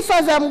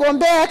 sifa za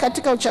mgombea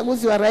katika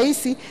uchaguzi wa rais,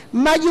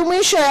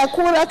 majumuisho ya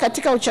kura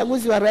katika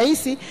uchaguzi wa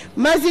rais,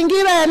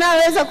 mazingira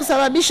yanayoweza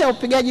kusababisha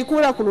upigaji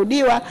kura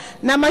kurudiwa,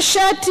 na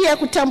masharti ya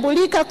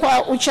kutambulika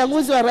kwa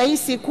uchaguzi wa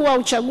rais kuwa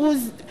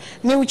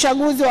ni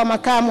uchaguzi wa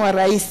makamu wa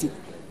rais.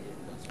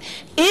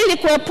 Ili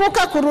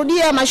kuepuka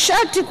kurudia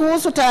masharti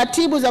kuhusu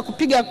taratibu za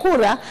kupiga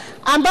kura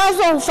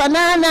ambazo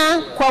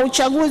hufanana kwa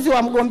uchaguzi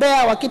wa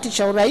mgombea wa kiti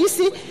cha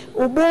urais,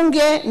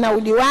 ubunge na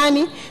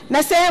udiwani,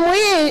 na sehemu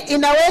hii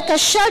inaweka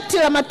sharti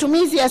la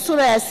matumizi ya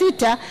sura ya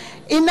 6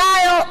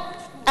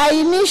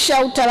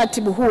 inayoainisha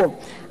utaratibu huo.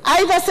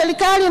 Aidha,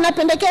 serikali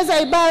inapendekeza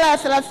ibara ya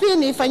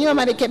 30 ifanyiwe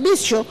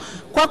marekebisho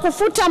kwa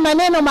kufuta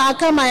maneno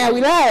mahakama ya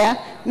wilaya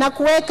na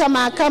kuweka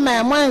mahakama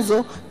ya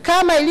mwanzo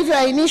kama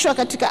ilivyoainishwa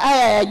katika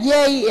aya ya J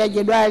ya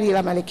jedwali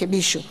la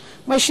marekebisho.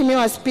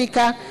 Mheshimiwa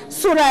Spika,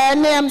 sura ya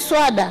 4 ya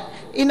mswada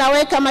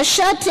inaweka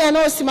masharti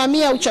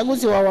yanayosimamia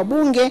uchaguzi wa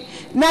wabunge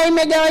na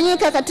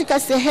imegawanyika katika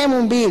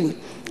sehemu mbili.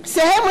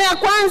 Sehemu ya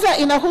kwanza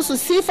inahusu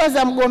sifa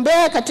za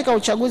mgombea katika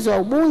uchaguzi wa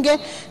ubunge.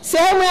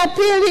 Sehemu ya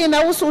pili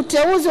inahusu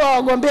uteuzi wa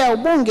wagombea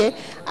ubunge,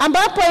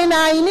 ambapo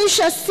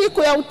inaainisha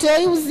siku ya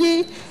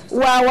uteuzi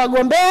wa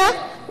wagombea,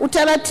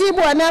 utaratibu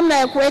wa namna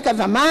ya kuweka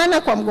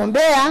dhamana kwa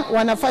mgombea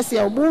wa nafasi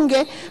ya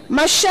ubunge,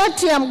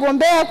 masharti ya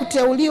mgombea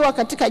kuteuliwa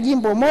katika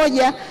jimbo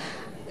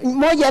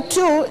moja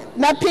tu,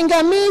 na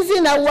pingamizi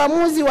na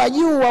uamuzi wa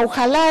juu wa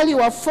uhalali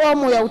wa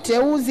fomu ya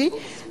uteuzi,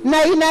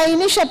 na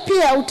inaainisha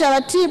pia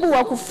utaratibu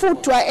wa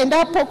kufutwa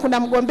endapo kuna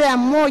mgombea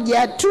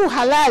mmoja tu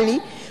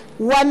halali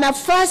wa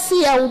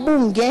nafasi ya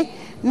ubunge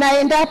na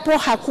endapo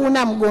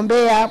hakuna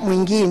mgombea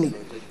mwingine.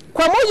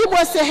 Kwa mujibu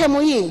wa sehemu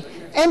hii,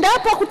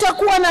 endapo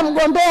kutakuwa na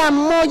mgombea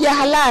mmoja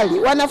halali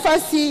wa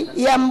nafasi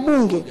ya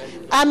mbunge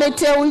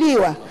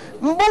ameteuliwa,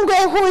 mbunge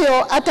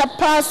huyo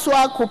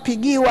atapaswa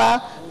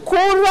kupigiwa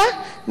kura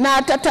na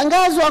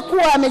atatangazwa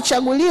kuwa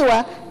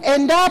amechaguliwa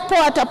endapo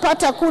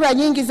atapata kura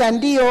nyingi za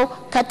ndio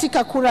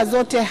katika kura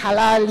zote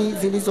halali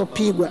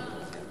zilizopigwa.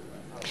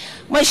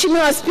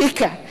 Mheshimiwa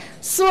Spika,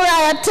 sura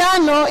ya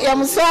 5 ya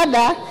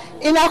mswada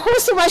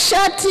inahusu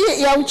masharti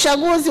ya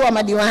uchaguzi wa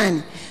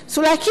madiwani.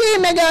 Sura hii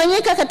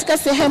imegawanyika katika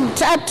sehemu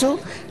 3,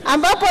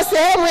 ambapo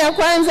sehemu ya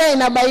kwanza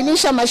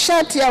inabainisha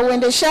masharti ya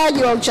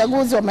uendeshaji wa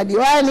uchaguzi wa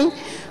madiwani,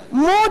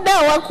 muda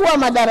wa kuwa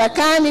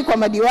madarakani kwa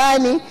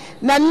madiwani,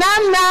 na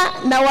namna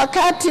na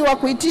wakati wa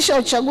kuitisha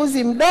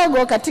uchaguzi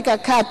mdogo katika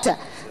kata.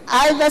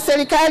 Aidha,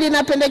 serikali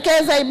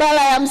inapendekeza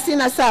ibara ya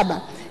 57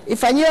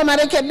 ifanyiwe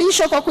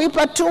marekebisho kwa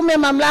kuipa tume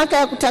mamlaka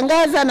ya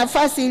kutangaza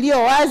nafasi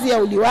iliyo wazi ya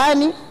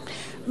udiwani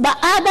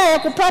baada ya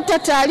kupata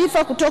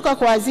taarifa kutoka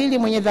kwa waziri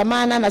mwenye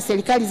dhamana na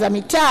serikali za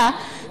mitaa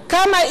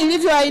kama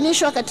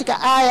ilivyoainishwa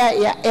katika aya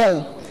ya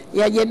L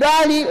ya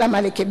jedwali la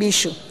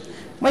marekebisho.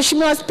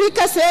 Mheshimiwa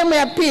Spika, sehemu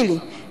ya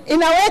pili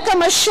inaweka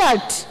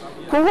masharti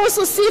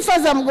kuhusu sifa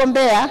za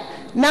mgombea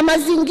na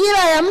mazingira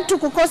ya mtu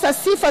kukosa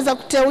sifa za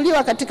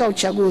kuteuliwa katika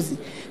uchaguzi.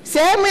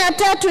 Sehemu ya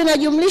 3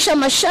 inajumlisha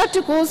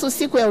masharti kuhusu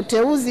siku ya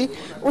uteuzi,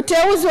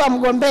 uteuzi wa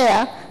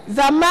mgombea,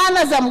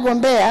 dhamana za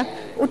mgombea,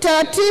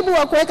 utaratibu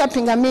wa kuweka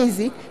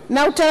pingamizi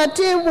na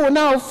utaratibu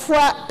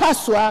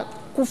unaopaswa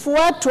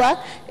kufuatwa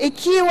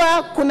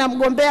ikiwa kuna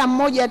mgombea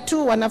mmoja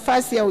tu wa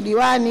nafasi ya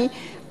udiwani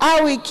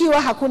au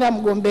ikiwa hakuna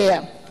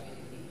mgombea.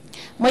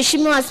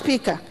 Mheshimiwa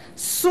Spika,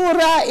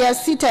 sura ya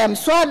 6 ya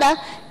mswada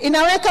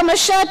inaweka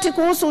masharti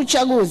kuhusu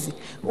uchaguzi,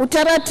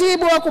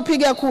 utaratibu wa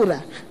kupiga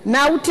kura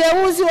na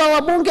uteuzi wa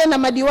wabunge na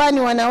madiwani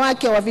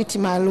wanawake wa viti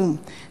maalum.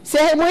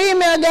 Sehemu hii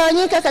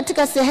imegawanyika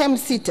katika sehemu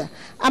 6,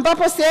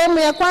 ambapo sehemu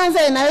ya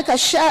kwanza inaweka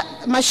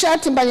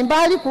masharti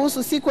mbalimbali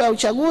kuhusu siku ya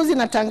uchaguzi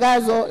na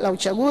tangazo la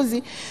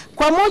uchaguzi.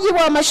 Kwa mujibu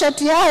wa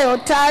masharti hayo,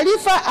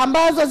 taarifa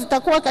ambazo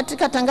zitakuwa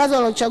katika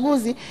tangazo la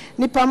uchaguzi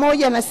ni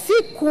pamoja na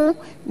siku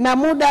na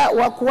muda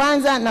wa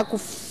kuanza na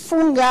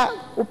kufunga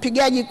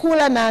upigaji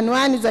kura na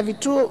anwani za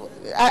vituo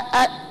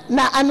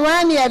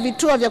anwani ya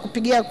vituo vya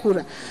kupigia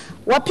kura,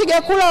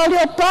 wapiga kura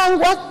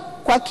waliopangwa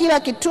kwa kila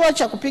kituo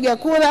cha kupiga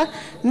kura,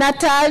 na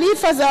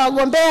taarifa za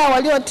wagombea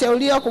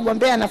walioteuliwa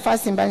kugombea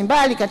nafasi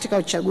mbalimbali katika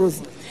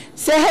uchaguzi.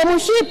 Sehemu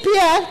hii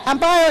pia,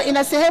 ambayo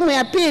ina sehemu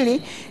ya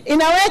pili,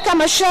 inaweka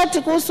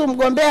masharti kuhusu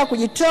mgombea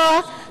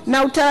kujitoa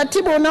na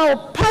utaratibu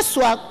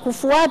unaopaswa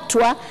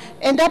kufuatwa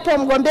endapo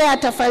mgombea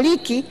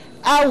atafariki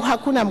au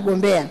hakuna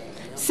mgombea.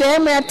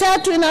 Sehemu ya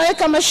 3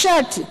 inaweka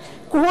masharti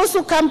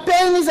kuhusu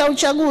kampeni za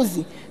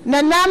uchaguzi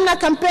na namna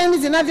kampeni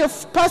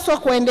zinavyopaswa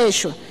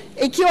kuendeshwa,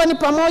 ikiwa ni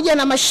pamoja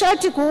na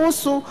masharti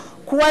kuhusu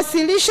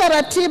kuwasilisha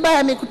ratiba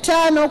ya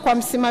mikutano kwa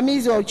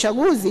msimamizi wa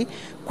uchaguzi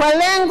kwa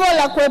lengo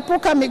la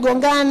kuepuka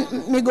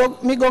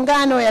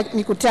migongano ya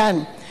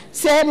mikutano.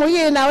 Sehemu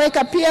hii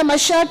inaweka pia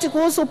masharti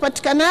kuhusu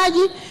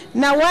upatikanaji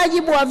na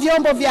wajibu wa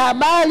vyombo vya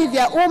habari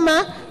vya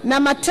umma na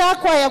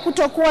matakwa ya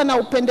kutokuwa na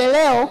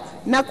upendeleo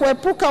na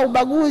kuepuka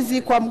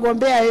ubaguzi kwa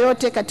mgombea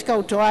yoyote katika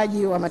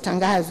utoaji wa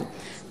matangazo.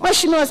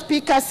 Mheshimiwa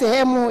Spika,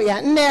 sehemu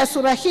ya 4 ya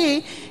sura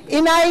hii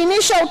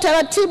inaainisha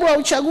utaratibu wa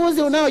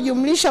uchaguzi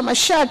unaojumlisha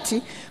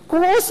masharti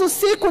kuhusu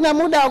siku na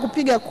muda wa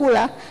kupiga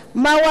kura,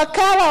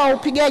 mawakala wa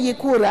upigaji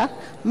kura,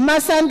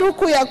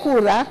 masanduku ya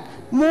kura,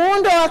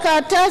 muundo wa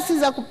karatasi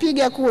za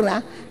kupiga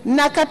kura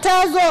na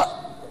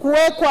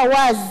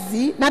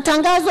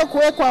tangazo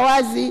kuwekwa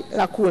wazi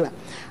la kura.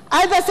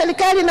 Aidha,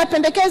 serikali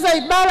inapendekeza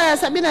ibara ya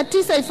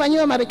 79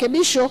 ifanyiwe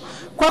marekebisho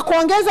kwa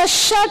kuongeza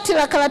sharti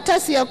la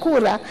karatasi ya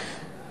kura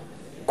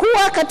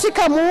kuwa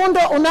katika muundo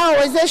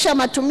unaowezesha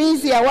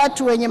matumizi ya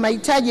watu wenye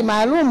mahitaji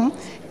maalum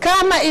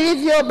kama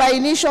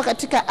ilivyobainishwa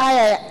katika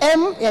aya ya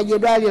M ya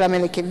jedwali la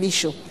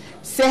marekebisho.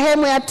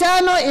 Sehemu ya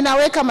 5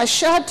 inaweka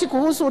masharti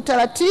kuhusu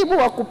utaratibu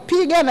wa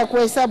kupiga na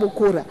kuhesabu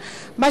kura.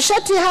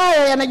 Masharti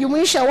hayo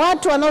yanajumuisha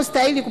watu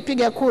wanaostahili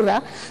kupiga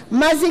kura,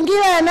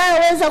 mazingira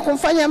yanayoweza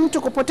kumfanya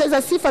mtu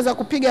kupoteza sifa za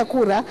kupiga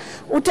kura,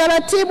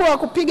 utaratibu wa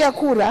kupiga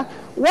kura,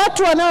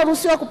 watu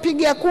wanaoruhusiwa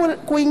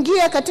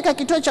kuingia katika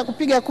kituo cha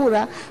kupiga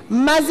kura,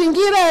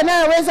 mazingira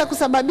yanayoweza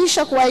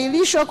kusababisha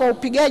kuahirishwa kwa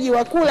upigaji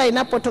wa kura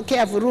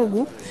inapotokea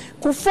vurugu,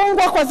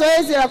 kufungwa kwa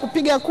zoezi la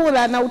kupiga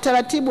kura na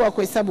utaratibu wa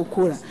kuhesabu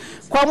kura.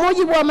 Kwa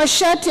mujibu wa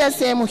masharti ya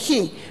sehemu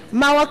hii,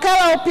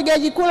 mawakala wa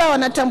upigaji kura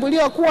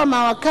wanatambuliwa kuwa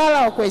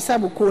mawakala wa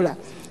kuhesabu kura.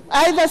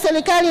 Aidha,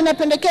 serikali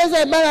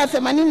inapendekeza ibara ya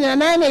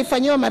 88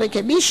 ifanyiwe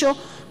marekebisho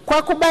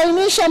kwa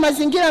kubainisha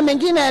mazingira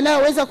mengine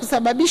yanayoweza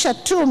kusababisha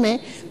tume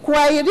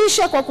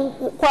kuahirisha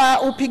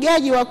kwa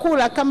upigaji wa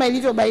kura kama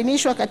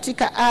ilivyobainishwa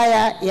katika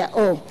aya ya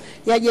O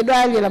ya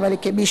jedwali la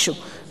marekebisho.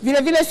 Vile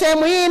vile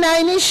sehemu hii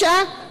inaainisha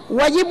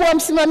wajibu wa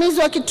msimamizi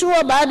wa kituo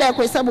baada ya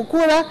kuhesabu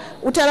kura,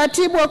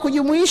 utaratibu wa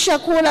kujumuisha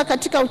kura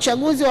katika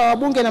uchaguzi wa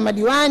wabunge na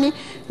madiwani,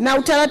 na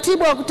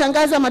utaratibu wa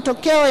kutangaza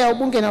matokeo ya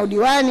ubunge na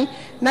udiwani.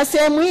 Na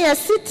sehemu hii ya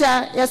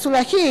 6 ya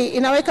sura hii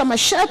inaweka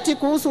masharti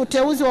kuhusu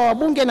uteuzi wa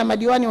wabunge na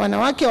madiwani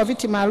wanawake wa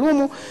viti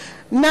maalumu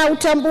na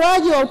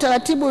utambuaji wa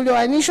utaratibu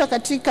ulioainishwa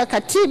katika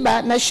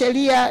katiba na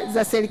sheria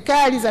za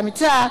serikali za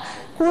mitaa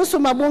kuhusu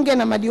mabunge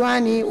na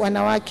madiwani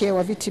wanawake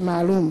wa viti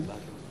maalumu.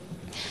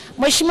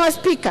 Mheshimiwa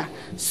Spika,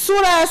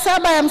 sura ya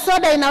 7 ya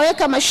mswada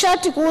inaweka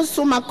masharti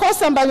kuhusu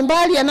makosa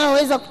mbalimbali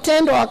yanayoweza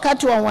kutendwa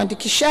wakati wa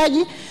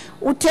uandikishaji,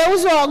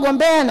 uteuzi wa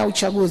wagombea na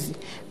uchaguzi.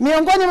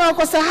 Miongoni mwa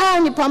makosa haya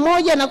ni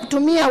pamoja na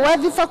kutumia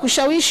wadhifa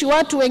kushawishi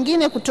watu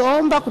wengine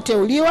kutoomba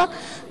kuteuliwa,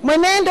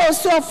 mwenendo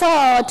usiofaa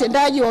wa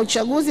watendaji wa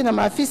uchaguzi na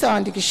maafisa wa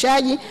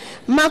uandikishaji,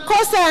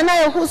 makosa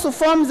yanayohusu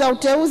fomu za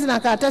uteuzi na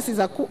karatasi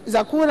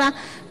za kura,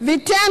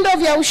 vitendo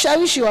vya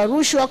ushawishi wa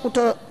rushwa,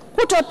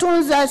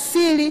 kutotunza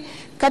siri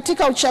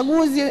katika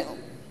uchaguzi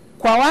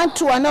kwa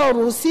watu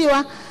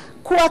wanaoruhusiwa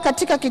kuwa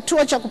katika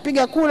kituo cha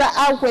kupiga kura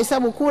au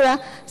kuhesabu kura,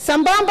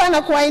 sambamba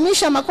na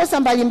kuainisha makosa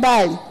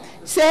mbalimbali.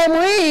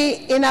 Sehemu hii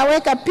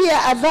inaweka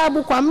pia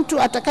adhabu kwa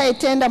mtu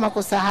atakayetenda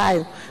makosa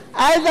hayo.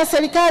 Aidha,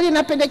 serikali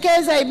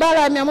inapendekeza ibara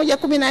ya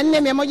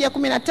 114,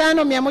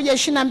 115,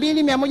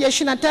 122,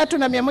 123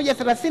 na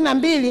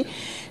 132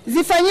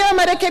 zifanyiwe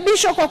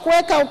marekebisho kwa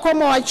kuweka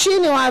ukomo wa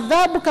chini wa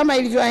adhabu kama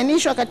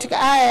ilivyoainishwa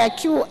katika aya ya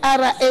Q,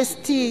 R, S,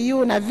 T,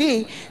 U na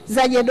V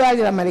za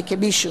jedwali la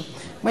marekebisho.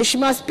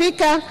 Mheshimiwa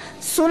Spika,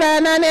 sura ya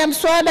 8 ya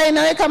mswada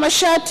inaweka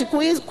masharti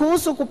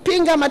kuhusu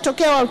kupinga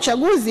matokeo ya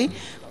uchaguzi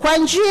kwa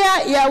njia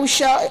ya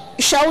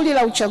shauri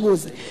la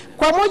uchaguzi.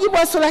 Kwa mujibu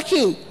wa sura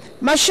hii,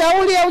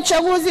 mashauri ya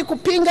uchaguzi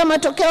kupinga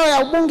matokeo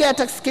ya ubunge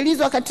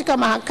yatasikilizwa katika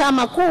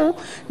mahakama kuu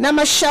na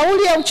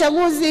mashauri ya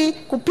uchaguzi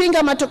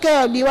kupinga matokeo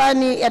ya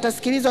diwani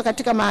yatasikilizwa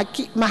katika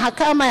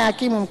mahakama ya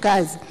hakimu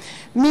mkazi.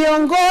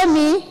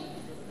 Miongoni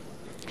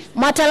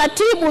mwa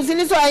taratibu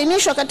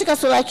zilizoainishwa katika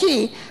sura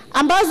hii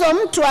ambazo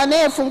mtu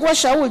anayefungua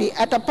shauri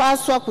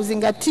atapaswa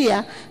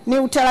kuzingatia ni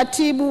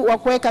utaratibu wa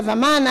kuweka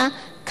dhamana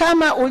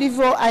kama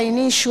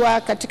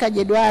ulivyoainishwa katika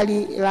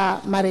jedwali la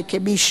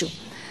marekebisho.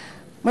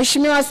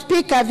 Mheshimiwa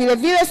Spika, vile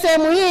vile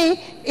sehemu hii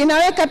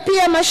inaweka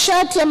pia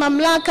masharti ya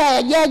mamlaka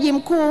ya Jaji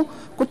Mkuu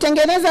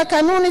kutengeneza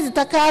kanuni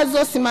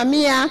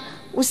zitakazosimamia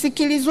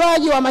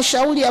usikilizwaji wa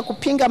mashauri ya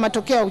kupinga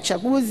matokeo ya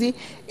uchaguzi.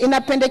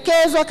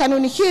 Inapendekezwa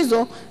kanuni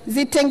hizo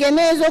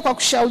zitengenezwe kwa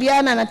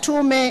kushauriana na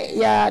Tume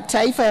ya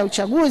Taifa ya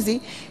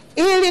Uchaguzi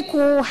ili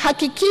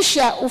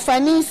kuhakikisha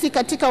ufanisi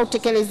katika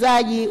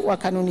utekelezaji wa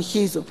kanuni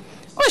hizo.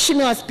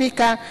 Mheshimiwa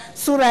Spika,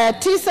 sura ya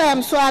 9 ya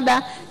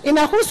mswada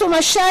inahusu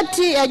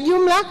masharti ya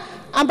jumla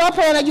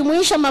ambapo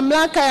yanajumuisha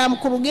mamlaka ya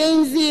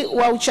mkurugenzi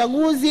wa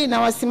uchaguzi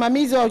na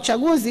wasimamizi wa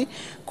uchaguzi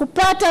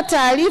kupata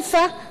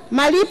taarifa,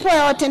 malipo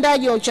ya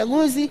watendaji wa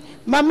uchaguzi,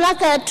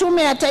 mamlaka ya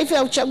Tume ya Taifa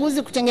ya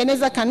Uchaguzi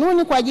kutengeneza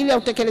kanuni kwa ajili ya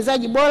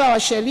utekelezaji bora wa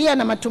sheria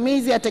na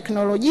matumizi ya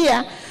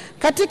teknolojia,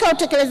 katika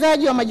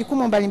utekelezaji wa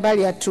majukumu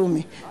mbalimbali ya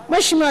tume.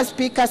 Mheshimiwa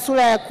Spika,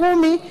 sura ya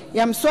 10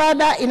 ya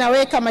mswada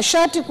inaweka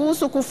masharti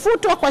kuhusu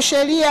kufutwa kwa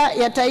Sheria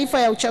ya Taifa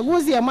ya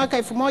Uchaguzi ya mwaka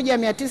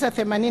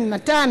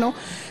 1985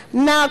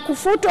 na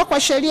kufutwa kwa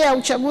Sheria ya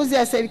Uchaguzi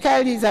ya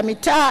Serikali za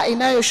Mitaa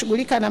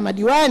inayoshughulika na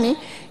madiwani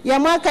ya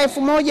mwaka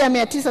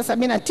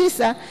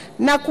 1979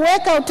 na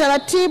kuweka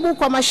utaratibu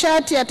kwa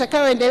masharti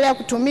yatakayoendelea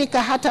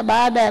kutumika hata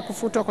baada ya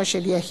kufutwa kwa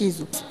sheria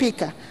hizo.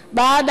 Spika,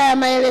 baada ya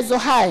maelezo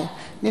haya,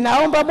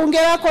 ninaomba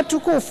Bunge lako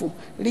tukufu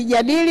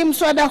lijadili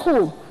mswada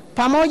huu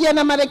pamoja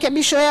na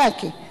marekebisho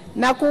yake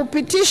na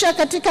kuupitisha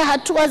katika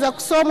hatua za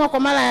kusomwa kwa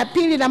mara ya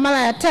pili na mara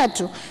ya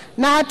tatu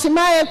na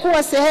hatimaye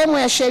kuwa sehemu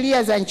ya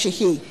sheria za nchi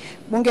hii.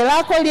 Bunge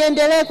lako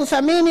liendelee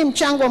kuthamini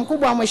mchango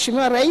mkubwa wa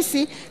Mheshimiwa Rais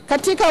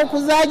katika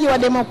ukuzaji wa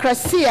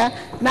demokrasia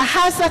na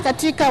hasa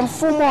katika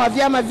mfumo wa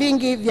vyama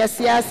vingi vya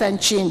siasa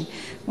nchini.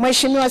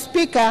 Mheshimiwa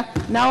Spika,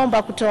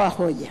 naomba kutoa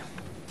hoja.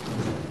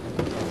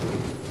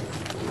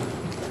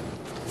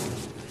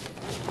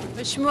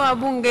 Mheshimiwa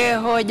wabunge,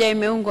 hoja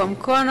imeungwa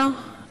mkono.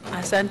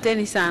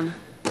 Asanteni sana.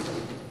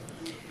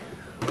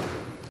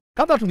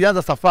 Kabla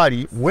tujaanza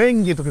safari,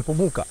 wengi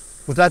tukikumbuka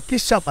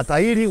tutahakikisha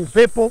matairi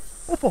upepo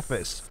upo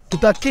fresh.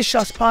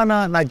 Tutahakikisha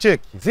spana na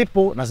jeki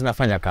zipo na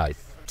zinafanya kazi.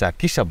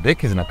 Tutahakikisha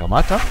breki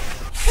zinakamata,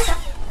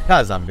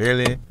 taa za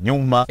mbele,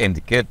 nyuma,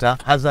 indicator,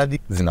 hazard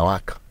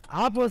zinawaka.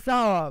 Hapo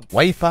sawa.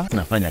 Wiper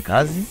zinafanya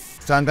kazi.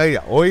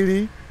 Tutaangalia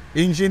oili,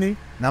 injini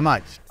na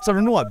maji.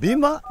 Tutanunua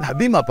bima na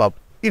bima papo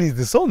ili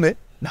zisome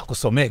na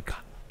kusomeka.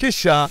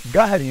 Kisha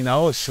gari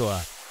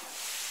inaoshwa.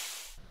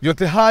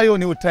 Yote hayo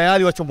ni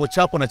utayari wa chombo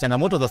chako na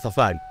changamoto za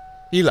safari.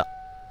 Ila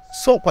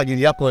so kwa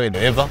ajili yako wewe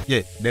dereva.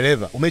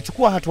 Dereva,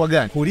 umechukua hatua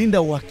gani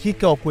kulinda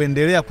uhakika wa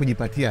kuendelea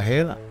kujipatia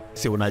hela?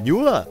 Si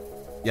unajua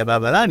ya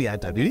barabarani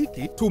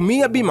hatabiriki.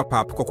 Tumia bima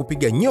pap kwa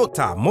kupiga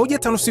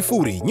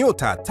 *150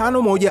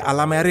 *51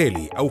 alama ya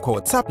reli au kwa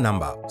WhatsApp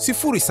namba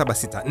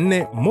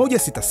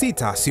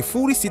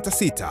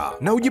 0764166066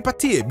 na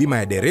ujipatie bima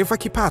ya dereva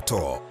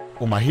kipato.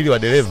 Umahiri wa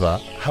dereva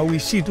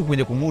hauishii tu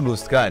kwenye kumudu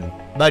uskani,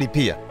 bali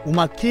pia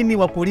umakini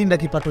wa kulinda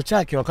kipato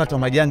chake wakati wa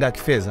majanga ya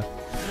kifedha.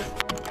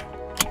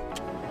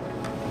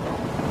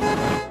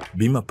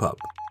 Bima Pub,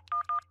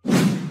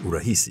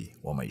 urahisi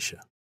wa maisha.